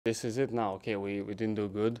This is it now. Okay, we didn't do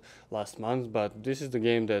good last month, but this is the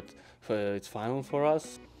game that it's final for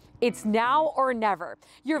us. It's now or never.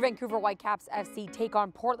 Your Vancouver Whitecaps FC take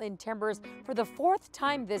on Portland Timbers for the 4th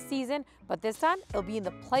time this season, but this time it'll be in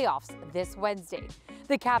the playoffs this Wednesday.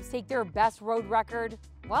 The Caps take their best road record,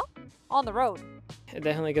 well, on the road. It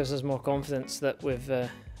definitely gives us more confidence that we've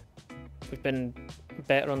been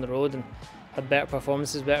better on the road and had better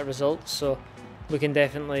performances, better results, so we can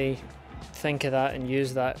definitely think of that and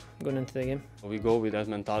use that going into the game. We go with that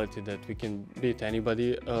mentality that we can beat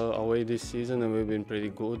anybody away this season, and we've been pretty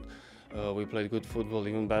good. We played good football,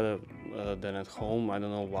 even better than at home. I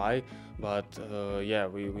don't know why, but yeah,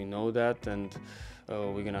 we know that, and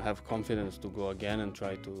we're gonna have confidence to go again and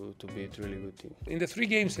try to beat a really good team. In the 3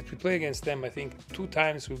 games that we play against them, I think 2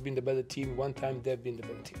 times we've been the better team, 1 time they've been the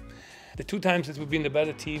better team. The 2 times that we've been the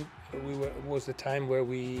better team, was the time where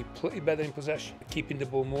we play better in possession, keeping the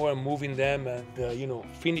ball more and moving them, and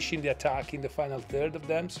finishing the attack in the final third of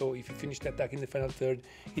them. So if you finish the attack in the final third,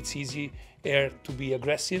 it's easier to be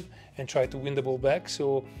aggressive and try to win the ball back.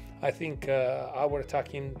 So I think our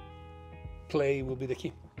attacking play will be the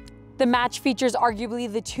key. The match features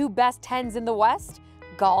arguably the 2 best 10s in the West,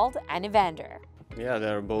 Gauld and Evander. Yeah,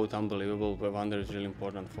 they're both unbelievable. Evander is really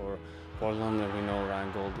important for Portland, and we know Ryan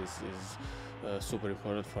Gauld is super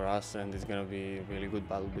important for us, and it's going to be a really good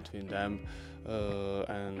battle between them,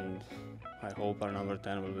 and I hope our number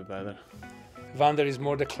 10 will be better. Evander is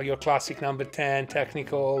more your classic number 10,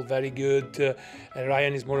 technical, very good.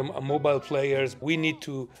 Ryan is more a mobile player. We need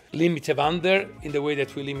to limit Evander in the way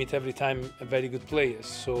that we limit every time a very good players.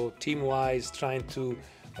 So team-wise, trying to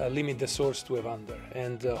limit the source to Evander,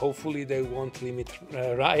 and hopefully they won't limit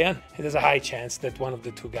Ryan. There's a high chance that one of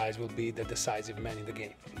the 2 guys will be the decisive man in the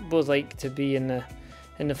game. Both like to be in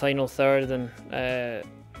the final third and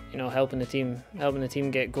helping the team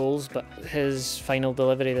get goals, but his final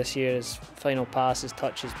delivery this year, his final pass, his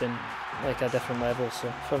touch has been like a different level.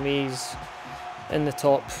 So for me, he's in the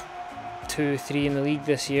top 2-3 in the league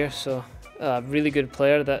this year. So a really good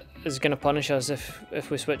player that is going to punish us if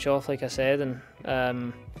we switch off, like I said,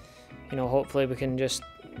 and hopefully we can just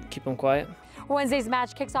keep him quiet. Wednesday's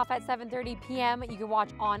match kicks off at 7:30 p.m. You can watch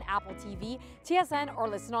on Apple TV, TSN, or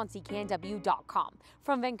listen on cknw.com.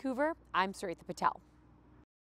 From Vancouver, I'm Saritha Patel.